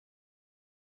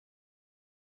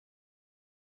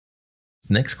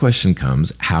Next question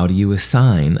comes, how do you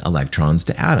assign electrons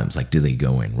to atoms? Like, do they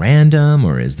go in random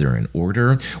or is there an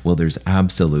order? Well, there's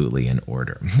absolutely an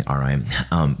order, all right?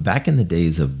 Back in the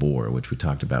days of Bohr, which we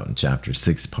talked about in chapter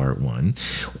 6, part 1,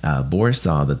 Bohr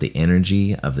saw that the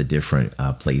energy of the different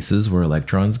places where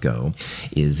electrons go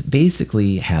is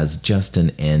basically has just an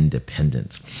n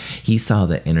dependence. He saw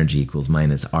that energy equals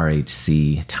minus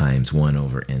RHC times 1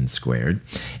 over n squared.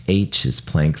 H is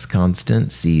Planck's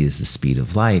constant, C is the speed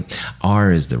of light,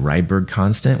 R is the Rydberg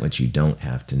constant, which you don't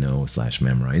have to know /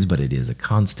 memorize, but it is a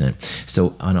constant.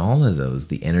 So on all of those,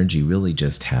 the energy really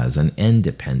just has an n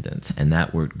dependence, and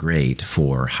that worked great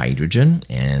for hydrogen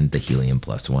and the helium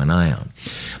plus 1 ion.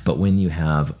 But when you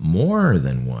have more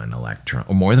than one electron,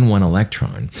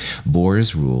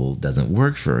 Bohr's rule doesn't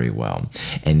work very well.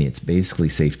 And it's basically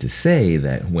safe to say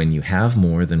that when you have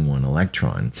more than one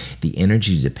electron, the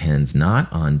energy depends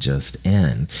not on just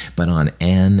n, but on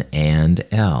n and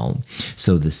l.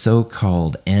 So the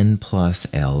so-called n plus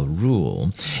l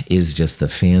rule is just the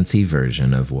fancy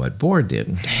version of what Bohr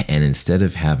did. And instead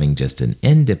of having just an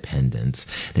n dependence,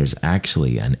 there's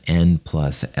actually an n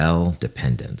plus l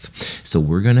dependence. So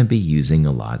we're going to be using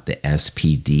a lot the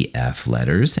SPDF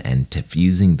letters, and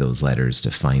using those letters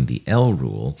to find the L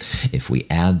rule. If we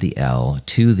add the L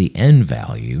to the n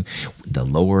value, the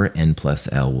lower n plus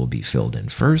L will be filled in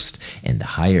first, and the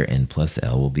higher n plus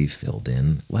L will be filled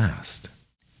in last.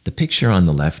 The picture on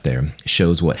the left there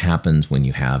shows what happens when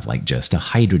you have like just a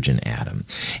hydrogen atom.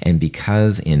 And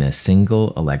because in a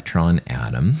single electron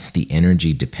atom, the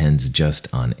energy depends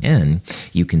just on n,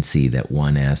 you can see that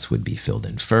 1s would be filled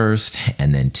in first,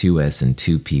 and then 2s and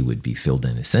 2p would be filled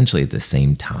in essentially at the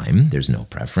same time. There's no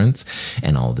preference.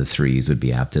 And all the 3s would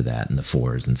be after that, and the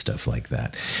 4s and stuff like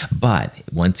that. But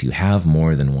once you have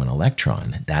more than one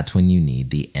electron, that's when you need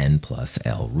the n plus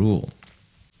l rule.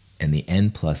 And the n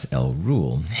plus l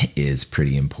rule is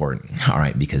pretty important, all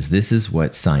right, because this is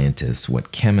what scientists,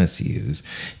 what chemists use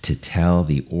to tell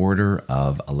the order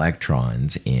of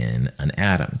electrons in an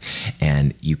atom.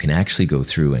 And you can actually go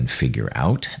through and figure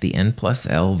out the n plus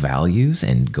l values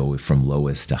and go from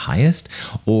lowest to highest,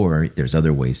 or there's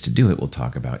other ways to do it we'll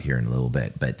talk about here in a little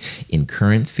bit. But in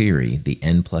current theory, the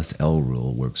n plus l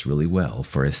rule works really well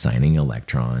for assigning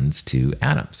electrons to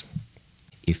atoms.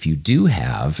 If you do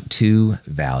have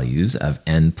values of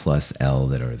n plus l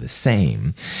that are the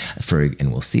same,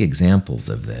 and we'll see examples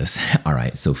of this. All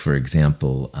right, so for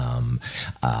example,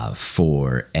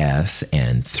 4s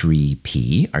and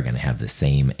 3p are going to have the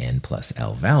same n plus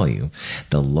l value.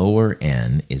 The lower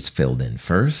n is filled in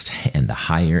first, and the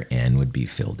higher n would be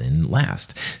filled in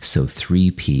last. So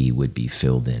 3p would be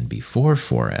filled in before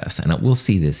 4s, and we'll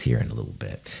see this here in a little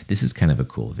bit. This is kind of a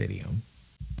cool video.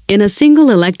 In a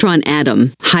single electron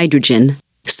atom, hydrogen,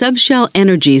 subshell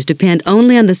energies depend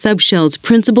only on the subshell's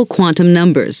principal quantum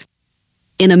numbers.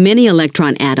 In a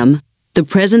mini-electron atom, the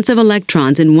presence of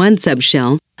electrons in one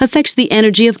subshell affects the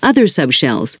energy of other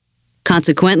subshells.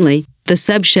 Consequently, the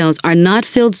subshells are not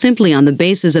filled simply on the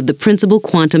basis of the principal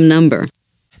quantum number.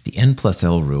 The n plus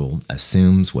l rule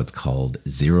assumes what's called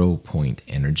 0-point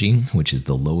energy, which is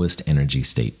the lowest energy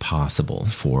state possible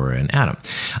for an atom.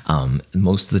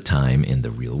 Most of the time in the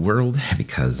real world,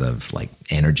 because of like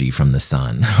energy from the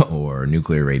sun or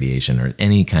nuclear radiation or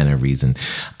any kind of reason,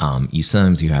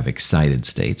 sometimes you have excited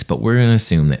states, but we're going to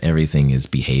assume that everything is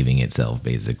behaving itself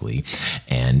basically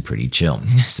and pretty chill.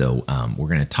 So we're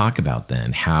going to talk about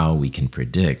then how we can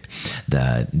predict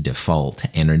the default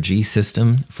energy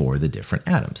system for the different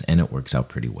atoms. And it works out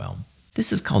pretty well.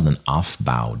 This is called an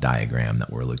Aufbau diagram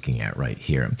that we're looking at right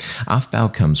here.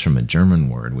 Aufbau comes from a German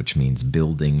word which means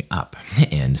building up.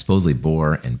 And supposedly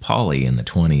Bohr and Pauli in the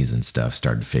 20s and stuff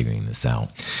started figuring this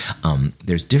out.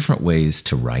 There's different ways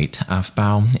to write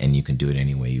Aufbau, and you can do it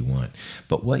any way you want.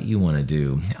 But what you want to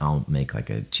do, I'll make like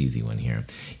a cheesy one here.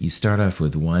 You start off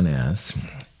with 1s,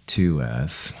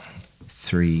 2s,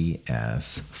 3s,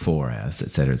 4s,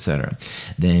 etc., etc.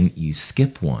 Then you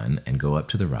skip one and go up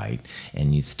to the right,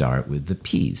 and you start with the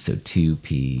p's, so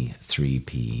 2p,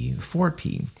 3p,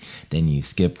 4p. Then you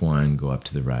skip one, go up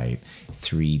to the right,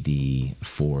 3d,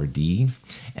 4d,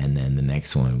 and then the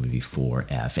next one would be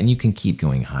 4f. And you can keep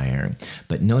going higher,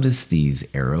 but notice these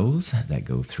arrows that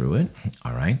go through it,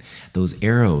 all right? Those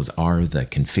arrows are the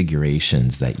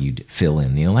configurations that you'd fill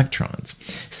in the electrons.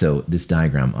 So this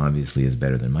diagram obviously is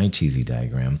better than my cheesy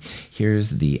diagram.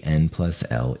 Here's the n plus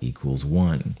l equals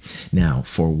 1. Now,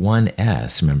 for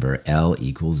 1s, remember, l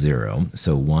equals 0,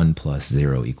 so 1 plus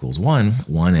 0 equals 1.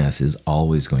 1s is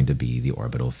always going to be the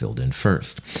orbital filled in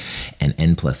first. And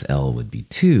n plus l would be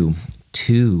 2.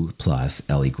 2 plus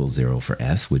L equals 0 for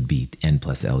S would be N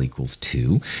plus L equals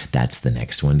 2. That's the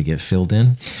next one to get filled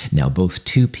in. Now, both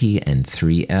 2p and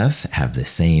 3s have the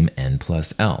same N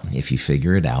plus L. If you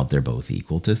figure it out, they're both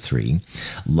equal to 3.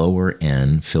 Lower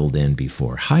N filled in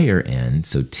before higher N,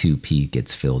 so 2p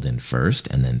gets filled in first,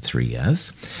 and then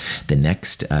 3s. The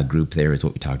next group there is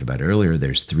what we talked about earlier.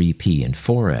 There's 3p and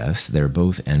 4s. They're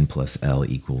both N plus L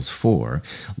equals 4.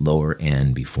 Lower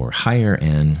N before higher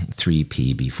N,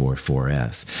 3p before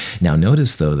 4s. Now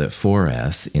notice though that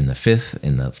 4s in the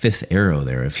fifth arrow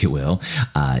there, if you will,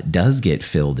 does get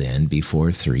filled in before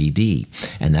 3d.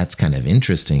 And that's kind of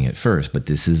interesting at first, but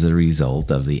this is a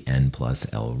result of the N plus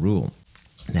L rule.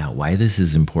 Now, why this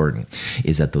is important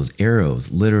is that those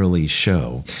arrows literally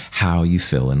show how you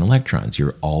fill in electrons.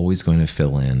 You're always going to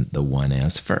fill in the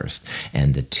 1s first,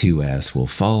 and the 2s will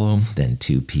follow, then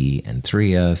 2p and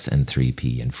 3s, and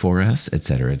 3p and 4s,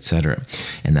 etc., etc.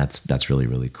 And that's really,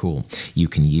 really cool. You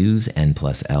can use N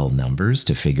plus L numbers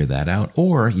to figure that out,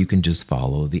 or you can just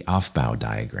follow the Aufbau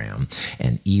diagram,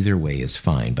 and either way is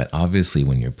fine. But obviously,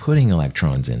 when you're putting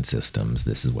electrons in systems,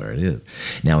 this is where it is.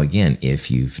 Now, again, if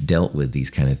you've dealt with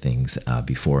these kind of things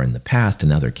before in the past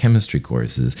in other chemistry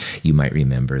courses, you might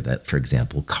remember that, for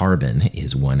example, carbon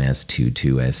is 1s2,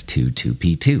 2s2,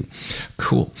 2p2.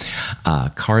 Cool.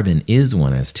 Carbon is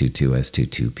 1s2,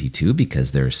 2s2, 2p2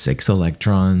 because there are 6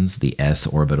 electrons. The s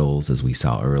orbitals, as we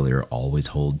saw earlier, always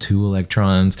hold 2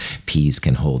 electrons. P's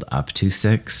can hold up to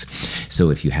 6. So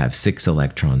if you have 6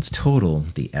 electrons total,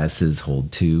 the s's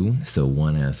hold 2, so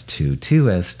 1s2,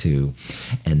 2s2,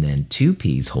 and then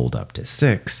 2p's hold up to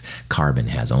 6. Carbon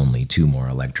has only 2 more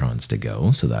electrons to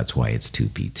go, so that's why it's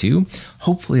 2p2.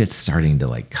 Hopefully it's starting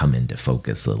to come into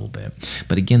focus a little bit.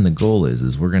 But again, the goal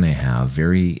is we're going to have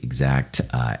very exact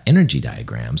energy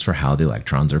diagrams for how the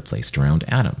electrons are placed around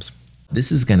atoms.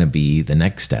 This is going to be the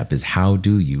next step, is how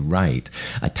do you write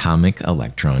atomic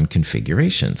electron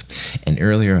configurations? And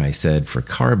earlier I said for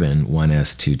carbon,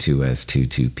 1s2,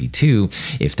 2s2,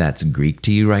 2p2. If that's Greek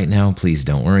to you right now, please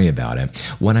don't worry about it.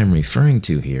 What I'm referring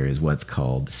to here is what's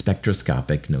called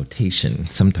spectroscopic notation,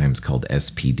 sometimes called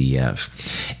SPDF.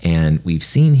 And we've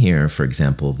seen here, for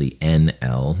example, the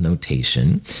NL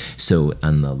notation. So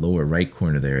on the lower right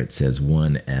corner there, it says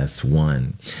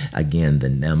 1s1. Again, the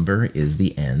number is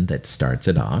the N that starts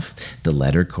it off. The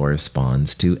letter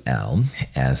corresponds to L.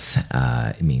 S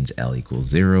means L equals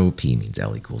 0, P means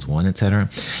L equals 1, etc.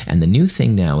 And the new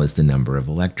thing now is the number of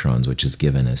electrons, which is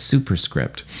given as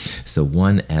superscript. So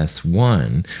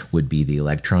 1s1 would be the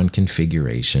electron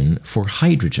configuration for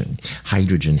hydrogen.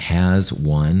 Hydrogen has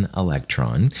 1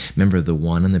 electron. Remember, the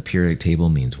 1 on the periodic table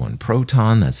means 1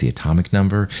 proton. That's the atomic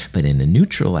number. But in a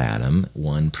neutral atom,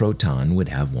 1 proton would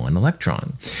have 1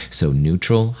 electron. So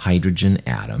neutral hydrogen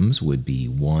atoms would be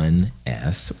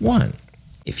 1s1.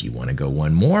 If you want to go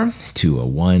one more to a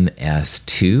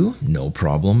 1s2, no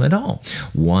problem at all.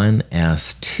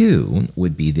 1s2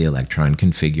 would be the electron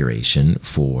configuration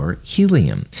for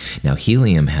helium. Now,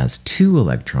 helium has 2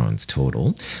 electrons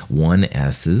total.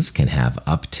 1s's can have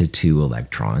up to 2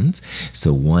 electrons.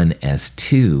 So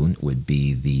 1s2 would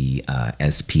be the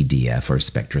SPDF or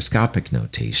spectroscopic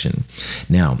notation.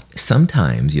 Now,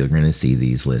 sometimes you're going to see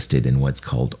these listed in what's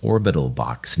called orbital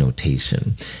box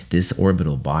notation. This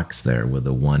orbital box there with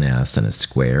a 1s and a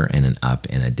square and an up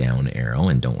and a down arrow,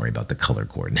 and don't worry about the color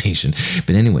coordination.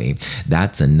 But anyway,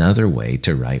 that's another way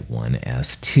to write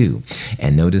 1s2.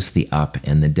 And notice the up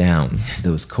and the down.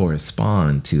 Those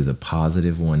correspond to the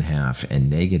positive 1/2 and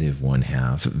negative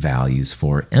 1/2 values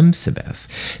for m sub s.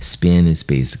 Spin is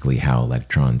basically how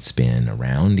electrons spin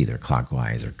around, either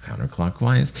clockwise or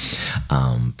counterclockwise.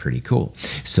 Pretty cool.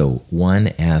 So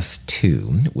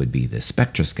 1s2 would be the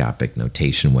spectroscopic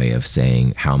notation way of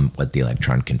saying what the electron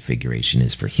configuration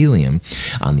is for helium.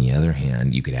 On the other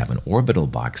hand, you could have an orbital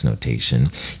box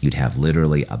notation. You'd have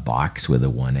literally a box with a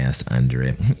 1s under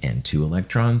it and 2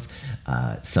 electrons.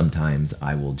 Sometimes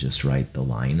I will just write the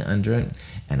line under it,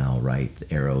 and I'll write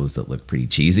arrows that look pretty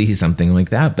cheesy, something like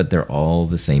that, but they're all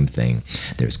the same thing.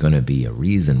 There's going to be a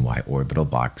reason why orbital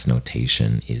box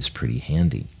notation is pretty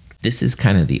handy. This is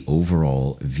kind of the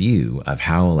overall view of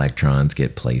how electrons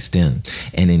get placed in.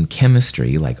 And in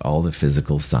chemistry, like all the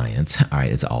physical science, all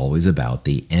right, it's always about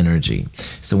the energy.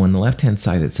 So on the left-hand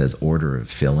side, it says order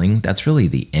of filling. That's really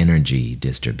the energy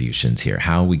distributions here,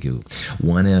 how we go.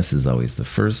 1s is always the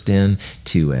first in,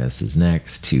 2s is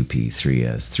next, 2p,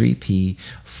 3s, 3p,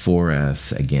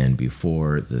 4s again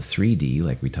before the 3d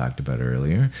like we talked about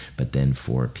earlier, but then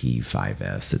 4p,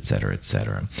 5s, etc.,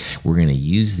 etc. We're going to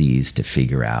use these to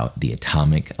figure out the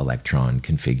atomic electron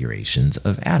configurations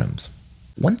of atoms.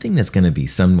 One thing that's going to be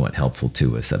somewhat helpful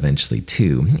to us eventually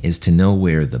too is to know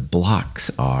where the blocks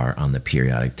are on the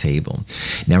periodic table.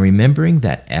 Now, remembering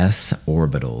that s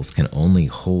orbitals can only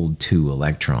hold 2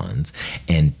 electrons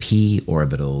and p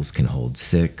orbitals can hold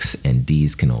 6 and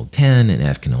d's can hold 10 and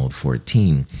f can hold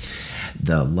 14.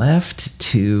 The left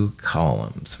 2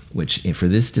 columns, which for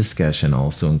this discussion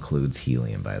also includes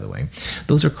helium, by the way,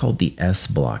 those are called the s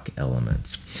block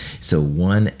elements. So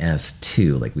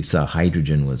 1s2, like we saw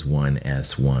hydrogen was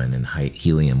 1s1 and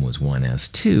helium was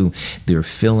 1s2, they're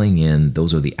filling in,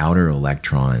 those are the outer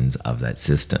electrons of that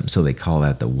system. So they call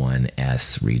that the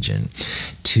 1s region.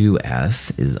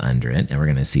 2s is under it, and we're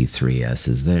going to see 3s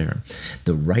is there.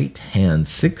 The right-hand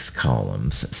 6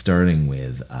 columns, starting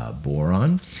with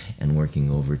boron and working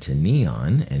over to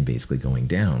neon and basically going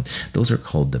down, those are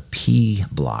called the p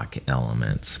block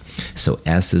elements. So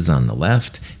s is on the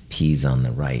left, p's on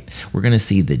the right. We're going to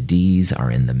see the d's are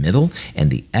in the middle,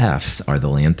 and the f's are the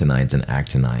lanthanides and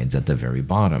actinides at the very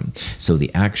bottom. So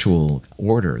the actual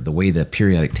order, the way the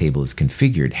periodic table is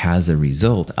configured, has a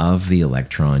result of the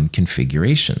electron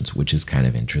configurations, which is kind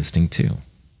of interesting too.